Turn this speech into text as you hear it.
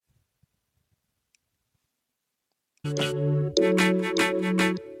And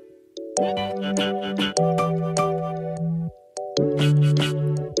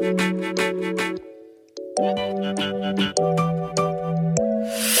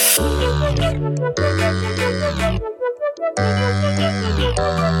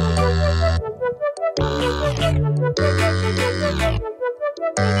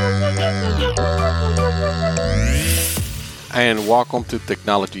welcome to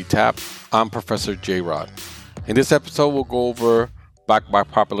Technology Tap. I'm Professor J. Rod. In this episode, we'll go over, backed by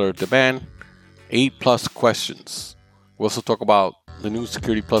popular demand, 8+ questions. We'll also talk about the new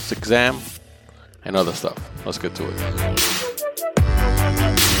Security Plus exam and other stuff. Let's get to it.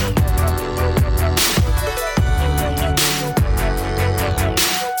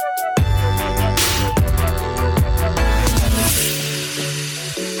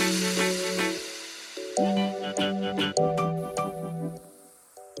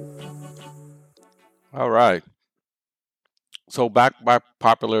 All right. So backed by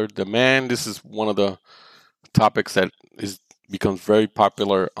popular demand, this is one of the topics that becomes very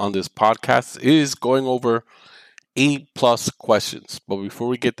popular on this podcast, is going over 8+ questions. But before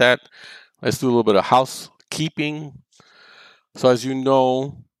we get that, let's do a little bit of housekeeping. So as you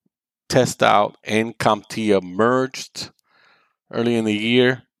know, TestOut and CompTIA merged early in the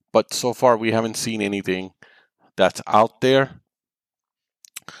year, but so far we haven't seen anything that's out there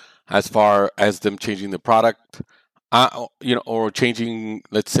as far as them changing the product, or changing,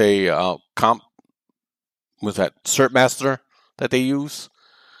 let's say, CertMaster that they use.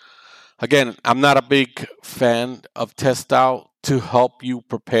 Again, I'm not a big fan of TestOut to help you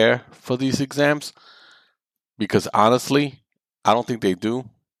prepare for these exams because honestly, I don't think they do.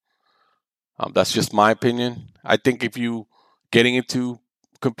 That's just my opinion. I think if you getting into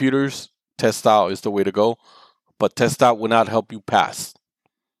computers, TestOut is the way to go, but TestOut will not help you pass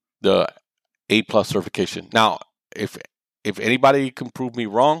the 8+ certification. Now, if anybody can prove me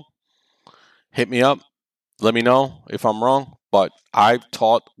wrong, hit me up. Let me know if I'm wrong. But I've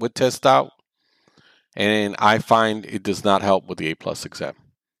taught with TestOut, and I find it does not help with the 8+ exam.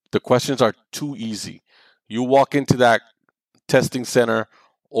 The questions are too easy. You walk into that testing center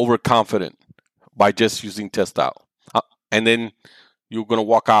overconfident by just using TestOut. And then you're going to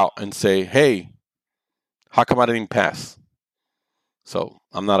walk out and say, hey, how come I didn't pass? So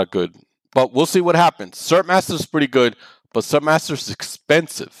I'm not a good, but we'll see what happens. CertMaster is pretty good, but CertMaster is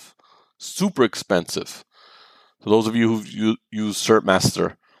expensive, super expensive. So those of you who use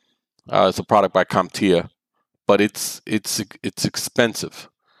CertMaster, it's a product by CompTIA, but it's expensive.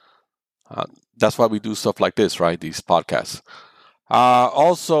 That's why we do stuff like this, right? These podcasts.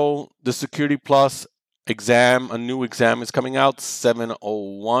 Also, the Security Plus exam, a new exam is coming out,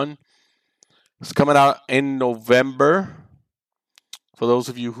 701. It's coming out in November. For those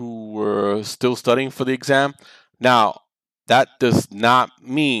of you who were still studying for the exam. Now, that does not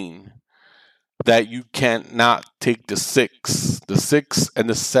mean that you cannot take the 6. The 6 and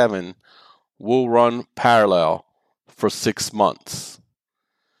the 7 will run parallel for 6 months.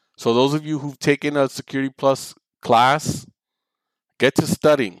 So those of you who've taken a Security Plus class, get to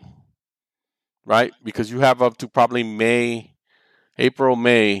studying, right? Because you have up to probably April,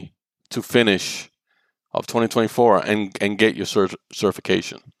 May to finish of 2024 and get your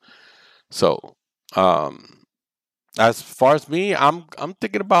certification. So, as far as me, I'm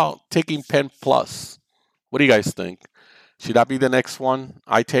thinking about taking Pen Plus. What do you guys think? Should that be the next one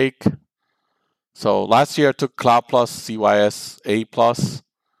I take? So last year I took Cloud Plus, CYS, A Plus,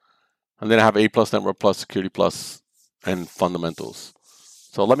 and then I have A Plus, Network Plus, Security Plus, and Fundamentals.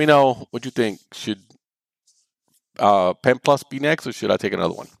 So let me know what you think. Should Pen Plus be next, or should I take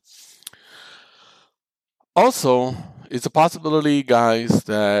another one? Also, it's a possibility, guys,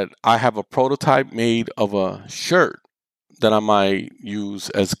 that I have a prototype made of a shirt that I might use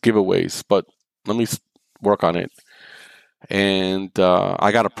as giveaways, but let me work on it. And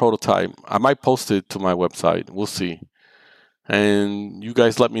I got a prototype. I might post it to my website. We'll see. And you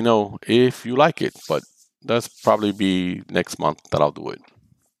guys let me know if you like it, but that's probably be next month that I'll do it.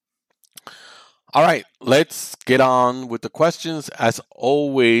 All right, let's get on with the questions. As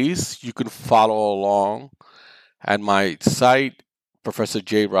always, you can follow along at my site,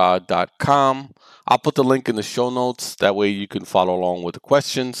 professorjrod.com. I'll put the link in the show notes. That way you can follow along with the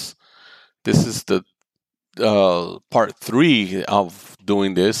questions. This is the part 3 of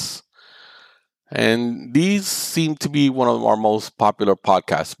doing this. And these seem to be one of our most popular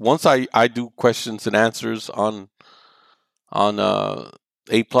podcasts. Once I do questions and answers on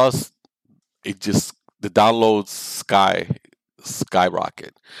A+, the downloads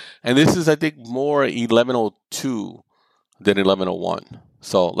skyrocket. And this is, I think, more 1102 than 1101.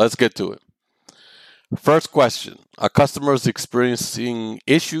 So let's get to it. First question. A customer is experiencing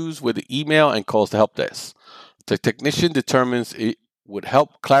issues with the email and calls the help desk. The technician determines it would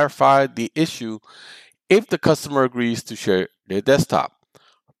help clarify the issue if the customer agrees to share their desktop.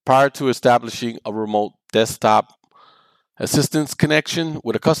 Prior to establishing a remote desktop assistance connection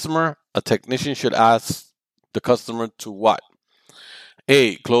with a customer, a technician should ask the customer to what?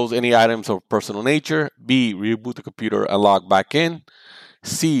 A. Close any items of personal nature. B. Reboot the computer and log back in.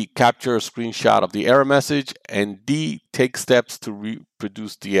 C. Capture a screenshot of the error message. And D. Take steps to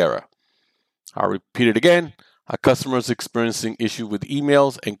reproduce the error. I'll repeat it again. A customer is experiencing issue with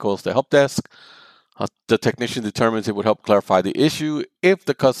emails and calls the help desk. The technician determines it would help clarify the issue if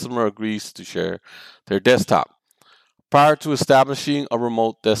the customer agrees to share their desktop. Prior to establishing a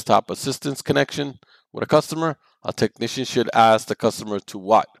remote desktop assistance connection with a customer, a technician should ask the customer to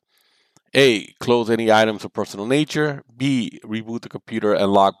what? A. Close any items of personal nature. B. Reboot the computer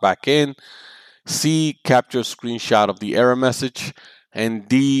and log back in. C. Capture a screenshot of the error message. And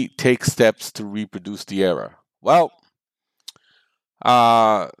D. Take steps to reproduce the error. Well,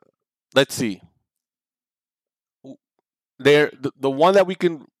 let's see. The one that we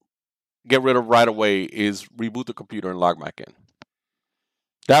can get rid of right away is reboot the computer and log back in.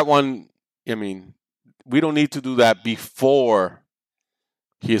 That one, I mean, we don't need to do that before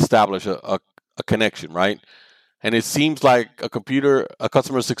he established a connection, right? And it seems like a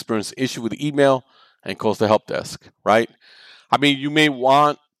customer's experienced issue with the email and calls the help desk, right? I mean, you may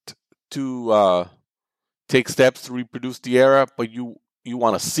want to take steps to reproduce the error, but you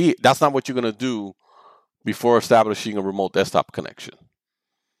want to see it. That's not what you're going to do before establishing a remote desktop connection,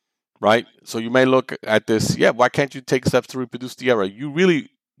 right? So you may look at this, why can't you take steps to reproduce the error?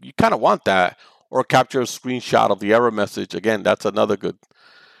 You kind of want that, or capture a screenshot of the error message. Again, that's another good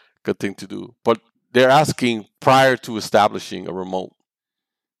thing to do. But they're asking prior to establishing a remote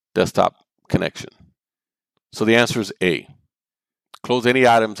desktop connection. So the answer is A. Close any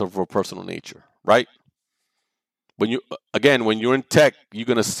items of a personal nature, right? When you're in tech, you're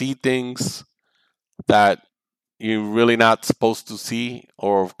going to see things that you're really not supposed to see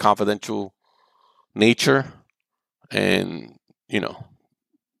or of confidential nature. And,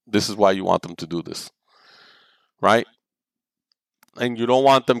 this is why you want them to do this, right? And you don't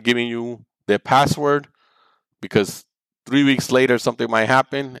want them giving you their password, because 3 weeks later something might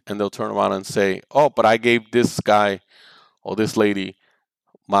happen and they'll turn around and say, oh, but I gave this guy or this lady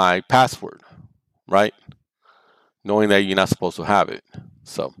my password, right? Knowing that you're not supposed to have it.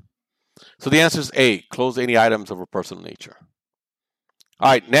 So the answer is A. Close any items of a personal nature.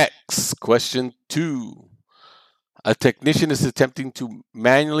 All right, next, question 2. A technician is attempting to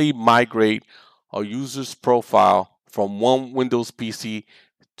manually migrate a user's profile from one Windows PC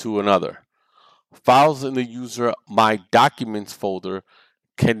to another. Files in the user My Documents folder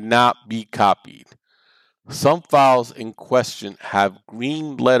cannot be copied. Some files in question have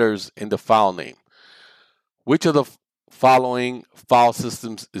green letters in the file name. Which of the following file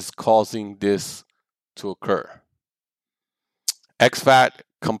systems is causing this to occur? exFAT,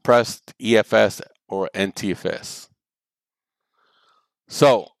 compressed EFS, or NTFS?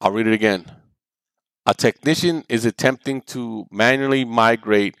 So, I'll read it again. A technician is attempting to manually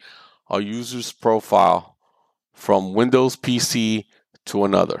migrate a user's profile from Windows PC to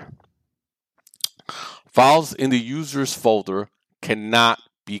another. Files in the user's folder cannot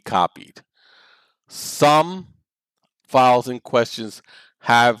be copied. Some files in questions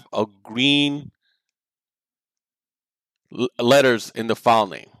have a green letters in the file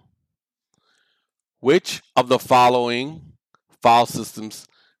name. Which of the following file systems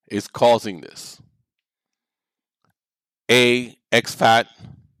is causing this? A. exFAT,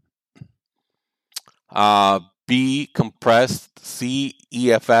 B. compressed, C.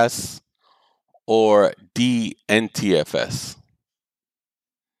 EFS, or D. NTFS?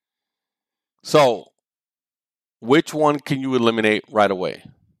 So, which one can you eliminate right away?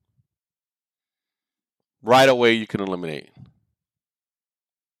 Right away you can eliminate.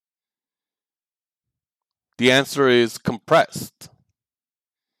 The answer is compressed,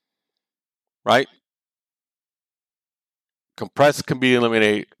 right? Compressed can be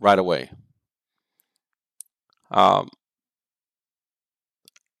eliminated right away. The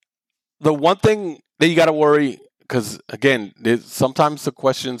one thing that you got to worry, because again, sometimes the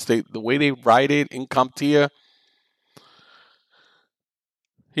questions, the way they write it in CompTIA,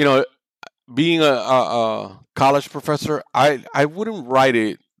 being a college professor, I wouldn't write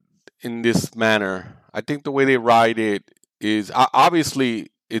it in this manner. I think the way they write it is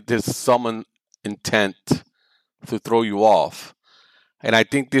obviously there's some intent to throw you off, and I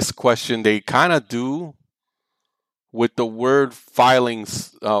think this question they kind of do with the word file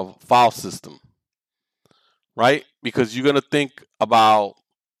system. right? Because you're gonna think about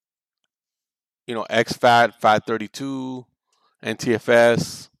XFAT 532,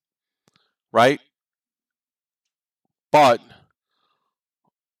 NTFS, right? But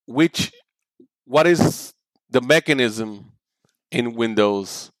which what is the mechanism in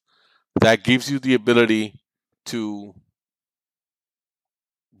Windows that gives you the ability to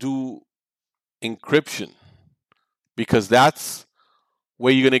do encryption? Because that's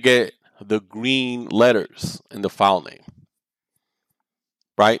where you're going to get the green letters in the file name,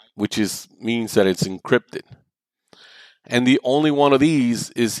 right? Which is means that it's encrypted. And the only one of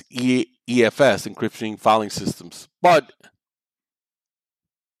these is EFS, encryption filing systems. But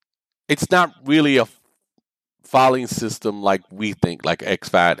it's not really a filing system like we think, like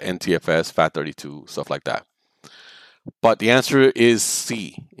XFAT, NTFS, FAT32, stuff like that. But the answer is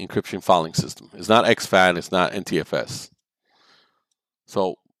C, encryption filing system. It's not XFAT, it's not NTFS.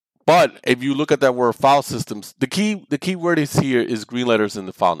 So, but if you look at that word file systems, the key word is here is green letters in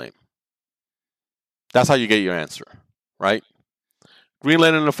the file name. That's how you get your answer, right? Green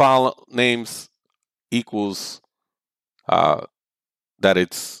letter in the file names equals that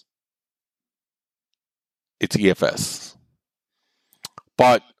it's EFS.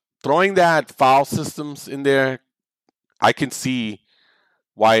 But throwing that file systems in there, I can see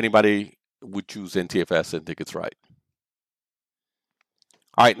why anybody would choose NTFS and think it's right.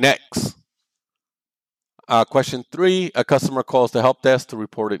 All right, next. Question 3, a customer calls the help desk to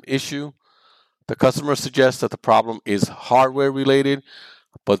report an issue. The customer suggests that the problem is hardware related,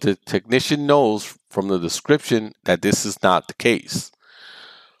 but the technician knows from the description that this is not the case.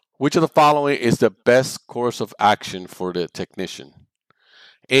 Which of the following is the best course of action for the technician?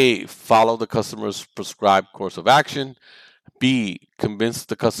 A, follow the customer's prescribed course of action. B, convince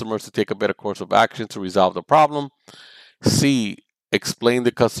the customer to take a better course of action to resolve the problem. C, explain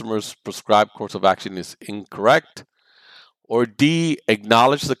the customer's prescribed course of action is incorrect. Or D,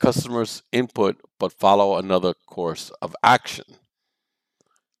 acknowledge the customer's input but follow another course of action.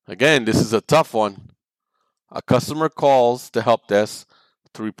 Again, this is a tough one. A customer calls the help desk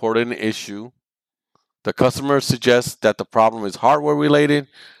to report an issue. The customer suggests that the problem is hardware related,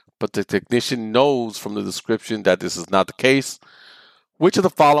 but the technician knows from the description that this is not the case. Which of the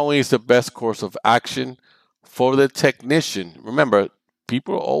following is the best course of action for the technician? Remember,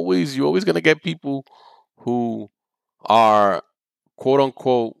 you're always going to get people who are quote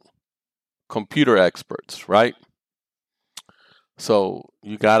unquote computer experts, right? So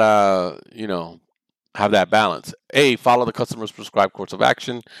you gotta, have that balance. A, follow the customer's prescribed course of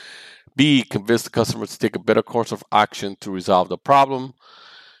action. B, convince the customer to take a better course of action to resolve the problem.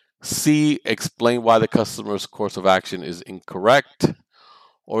 C, explain why the customer's course of action is incorrect.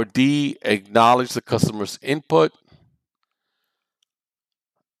 Or D, acknowledge the customer's input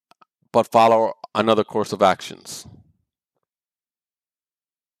but follow another course of actions.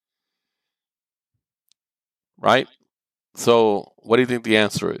 Right? So, what do you think the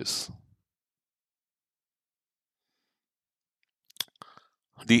answer is?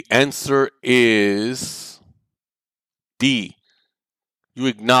 The answer is D. You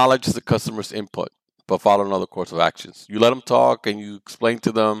acknowledge the customer's input, but follow another course of actions. You let them talk and you explain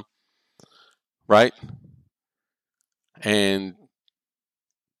to them, right?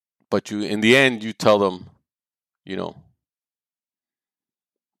 But you, in the end, you tell them,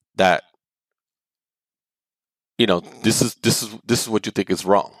 that, this is what you think is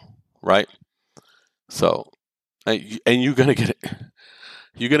wrong, right? So, and you're gonna get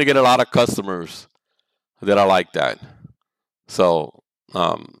a lot of customers that are like that. So,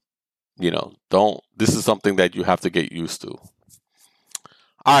 don't. This is something that you have to get used to.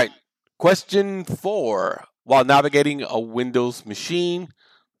 All right. Question 4. While navigating a Windows machine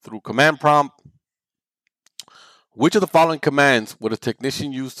through command prompt, which of the following commands would a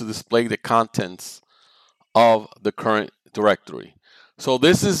technician use to display the contents of the current directory? So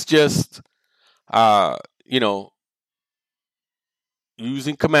this is just,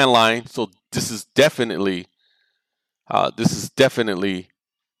 using command line. So this is definitely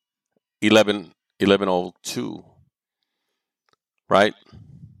 1102, right?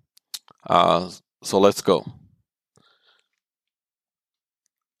 So let's go.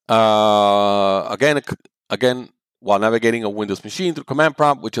 Again, while navigating a Windows machine through command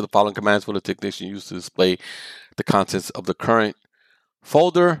prompt, which of the following commands will a technician use to display the contents of the current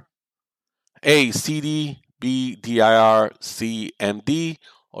folder? A, cd, B, dir, C, md,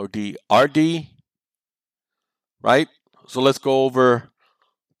 or D, rd, right? So let's go over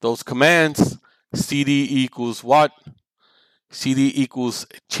those commands. Cd equals what? Cd equals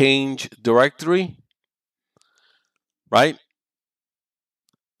change directory, right?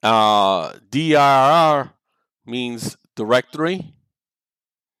 Dir means directory,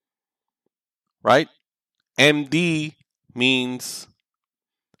 right? MD means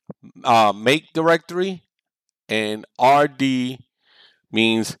make directory, and RD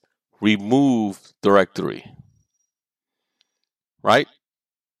means remove directory, right?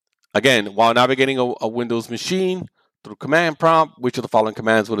 Again, while navigating a Windows machine through command prompt, which of the following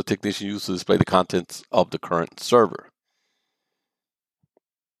commands will the technician use to display the contents of the current server?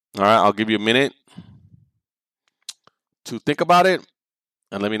 All right, I'll give you a minute to think about it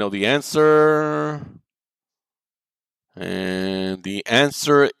and let me know the answer. And the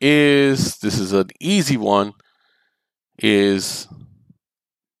answer is, this is an easy one, is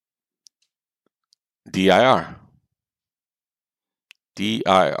dir.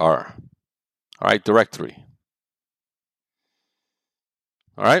 dir. All right, directory.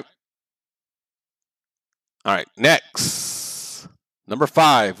 All right. All right, next. Number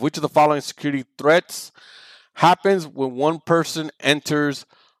 5. Which of the following security threats happens when one person enters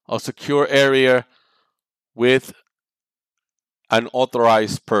a secure area with an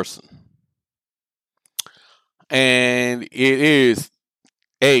authorized person? And it is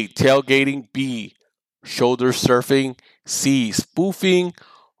A, tailgating, B, shoulder surfing, C, spoofing,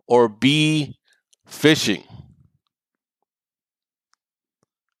 or B, phishing.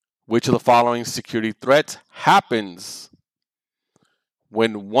 Which of the following security threats happens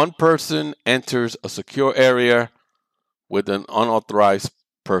when one person enters a secure area with an unauthorized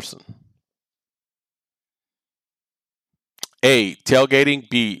person? A, tailgating,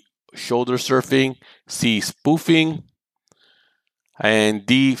 B, shoulder surfing, C, spoofing, and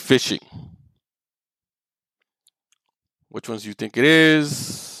D, phishing. Which ones do you think it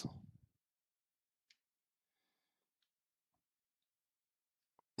is?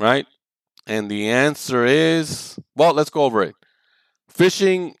 Right? And the answer is, well, let's go over it.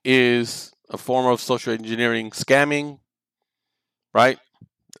 Phishing is a form of social engineering scamming, right?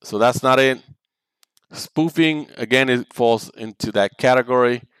 So that's not it. Spoofing, again, it falls into that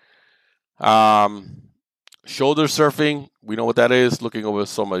category. Shoulder surfing, we know what that is, looking over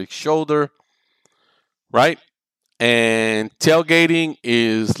somebody's shoulder, right? And tailgating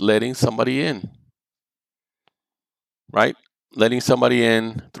is letting somebody in, right? Letting somebody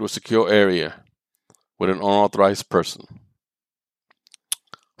in through a secure area with an unauthorized person.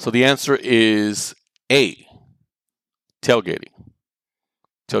 So the answer is A, tailgating.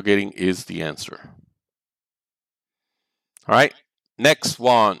 Tailgating is the answer. All right, next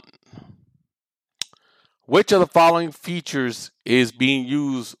one. Which of the following features is being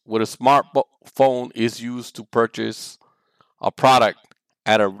used when a smartphone is used to purchase a product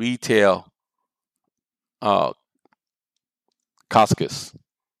at a retail kiosk?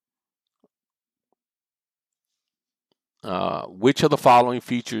 Which of the following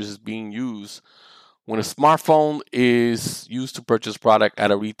features is being used when a smartphone is used to purchase product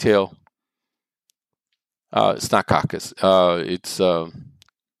at a retail? It's not kiosk. It's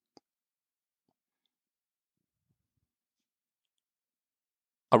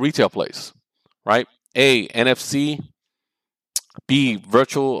a retail place, right? A, NFC. B,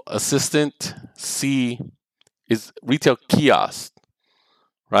 virtual assistant. C is retail kiosk,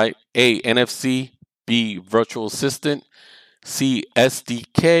 right? A, NFC. B, virtual assistant. C,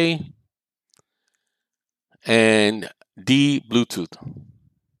 SDK. And D, Bluetooth.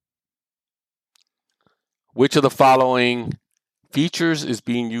 Which of the following features is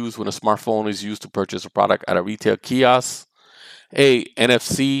being used when a smartphone is used to purchase a product at a retail kiosk? A,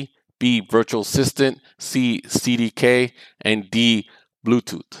 NFC. B, virtual assistant. C, CDK. And D,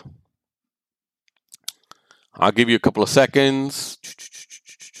 Bluetooth. I'll give you a couple of seconds.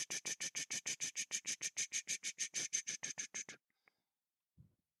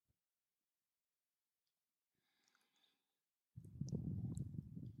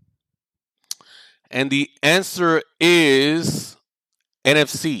 And the answer is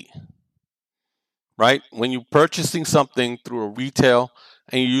NFC, right? When you're purchasing something through a retail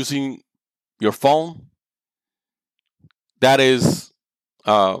and you're using your phone, that is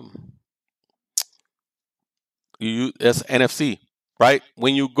that's NFC, right?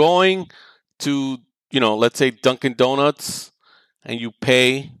 When you're going to, let's say Dunkin' Donuts and you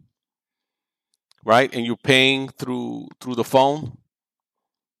pay, right? And you're paying through the phone,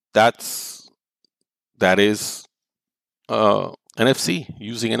 that is NFC,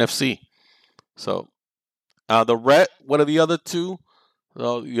 using NFC. So what are the other two?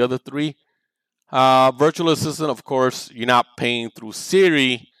 The other three? Virtual assistant, of course, you're not paying through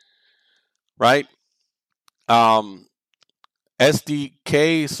Siri, right?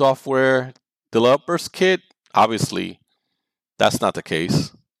 SDK, software developers kit, obviously that's not the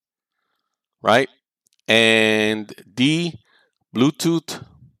case, right? And D, Bluetooth.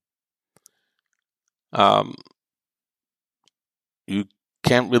 You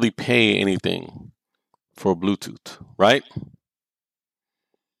can't really pay anything for Bluetooth, right?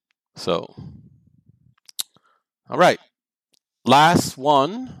 So, all right. Last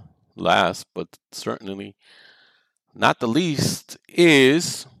but certainly not the least,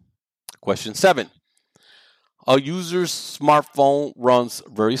 is question 7. A user's smartphone runs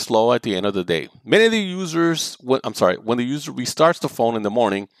very slow at the end of the day. Many of the users, when the user restarts the phone in the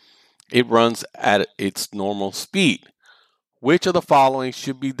morning, it runs at its normal speed. Which of the following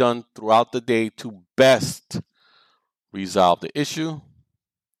should be done throughout the day to best resolve the issue?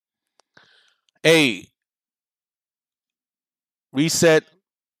 A. Reset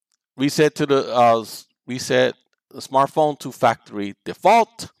reset the smartphone to factory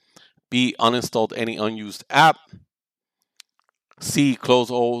default. B. Uninstalled any unused app. C. Close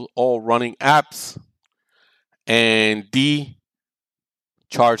all running apps. And D.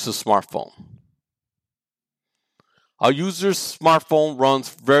 Charge the smartphone. A user's smartphone runs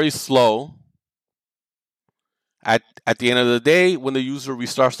very slow. At the end of the day, when the user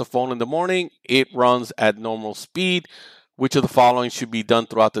restarts the phone in the morning, it runs at normal speed. Which of the following should be done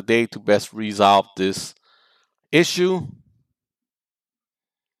throughout the day to best resolve this issue?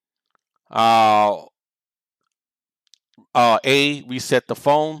 A. Reset the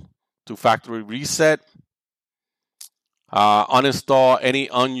phone to factory reset. Uninstall any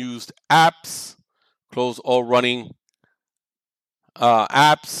unused apps. Close all running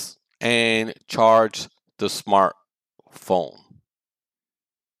apps. And charge the smartphone.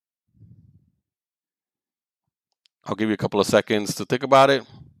 I'll give you a couple of seconds to think about it.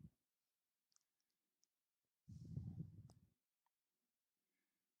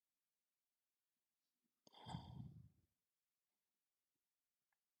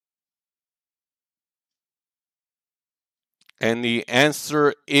 And the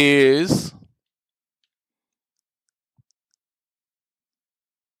answer is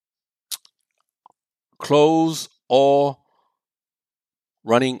close all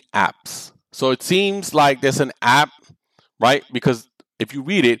running apps. So it seems like there's an app, right? Because if you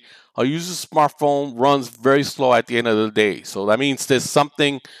read it, a user's smartphone runs very slow at the end of the day. So that means there's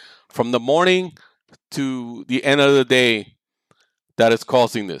something from the morning to the end of the day that is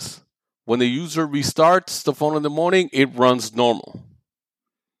causing this. When the user restarts the phone in the morning, it runs normal,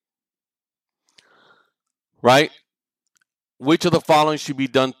 right? Which of the following should be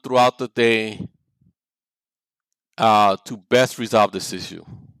done throughout the day to best resolve this issue?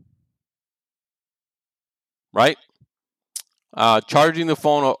 Right? Charging the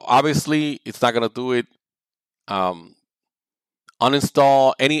phone, obviously, it's not going to do it.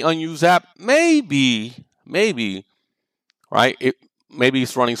 Uninstall any unused app, maybe, right? Maybe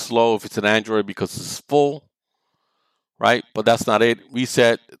it's running slow if it's an Android because it's full, right? But that's not it.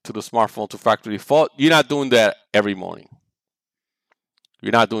 Reset to the smartphone to factory default. You're not doing that every morning.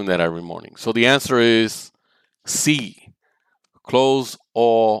 So the answer is C. Close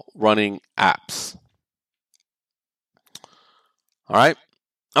all running apps. All right.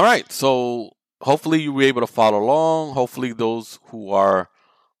 So hopefully you were able to follow along. Hopefully those who are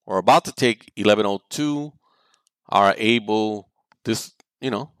about to take 1102 are able. This,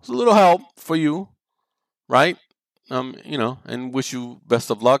 it's a little help for you, right? And wish you best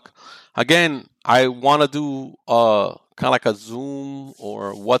of luck. Again, I want to do kind of like a Zoom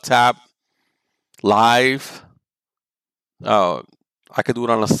or WhatsApp live. I could do it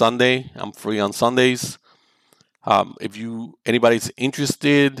on a Sunday. I'm free on Sundays. If anybody's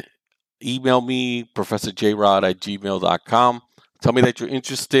interested, email me, professorjrod@gmail.com. Tell me that you're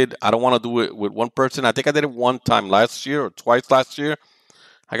interested. I don't want to do it with one person. I think I did it one time last year or twice last year.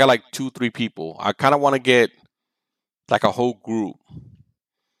 I got like 2-3 people. I kind of want to get like a whole group,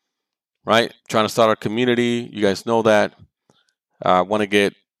 right? Trying to start a community. You guys know that. I want to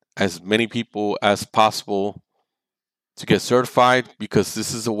get as many people as possible to get certified because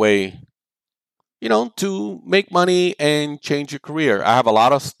this is a way, to make money and change your career. I have a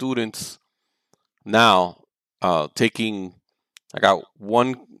lot of students now taking. I got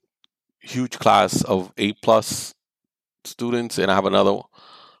one huge class of A+ students, and I have another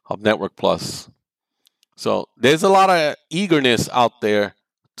of Network Plus. So there's a lot of eagerness out there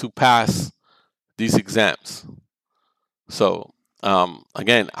to pass these exams. So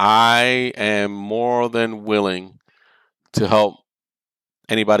again, I am more than willing to help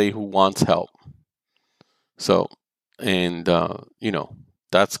anybody who wants help. So, and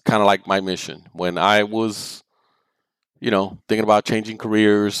that's kind of like my mission. When I was, thinking about changing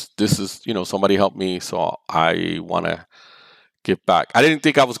careers, this is, somebody helped me, so I want to give back. I didn't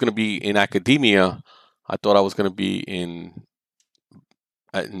think I was going to be in academia I thought I was going to be in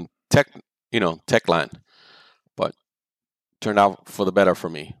tech, tech land, but turned out for the better for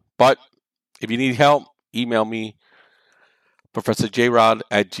me. But if you need help, email me,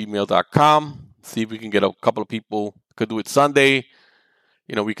 professorjrod@gmail.com. See if we can get a couple of people. Could do it Sunday.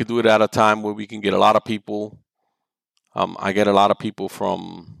 We could do it at a time where we can get a lot of people. I get a lot of people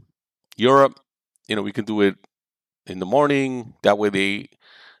from Europe. We can do it in the morning. That way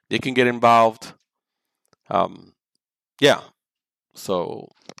they can get involved. Yeah. So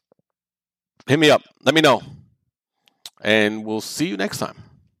hit me up. Let me know. And we'll see you next time.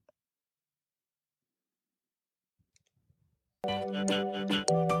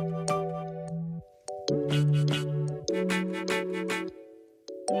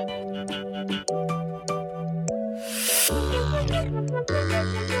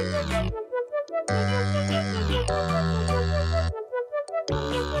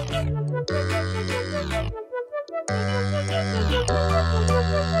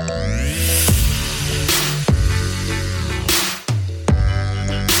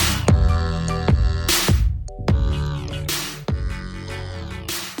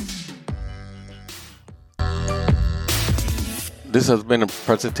 This has been a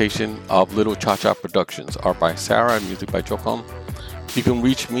presentation of Little Cha-Cha Productions, art by Sarah and music by Chocom. You can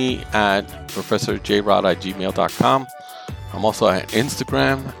reach me at professorjrod@gmail.com. I'm also at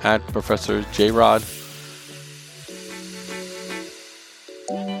Instagram at professorjrod.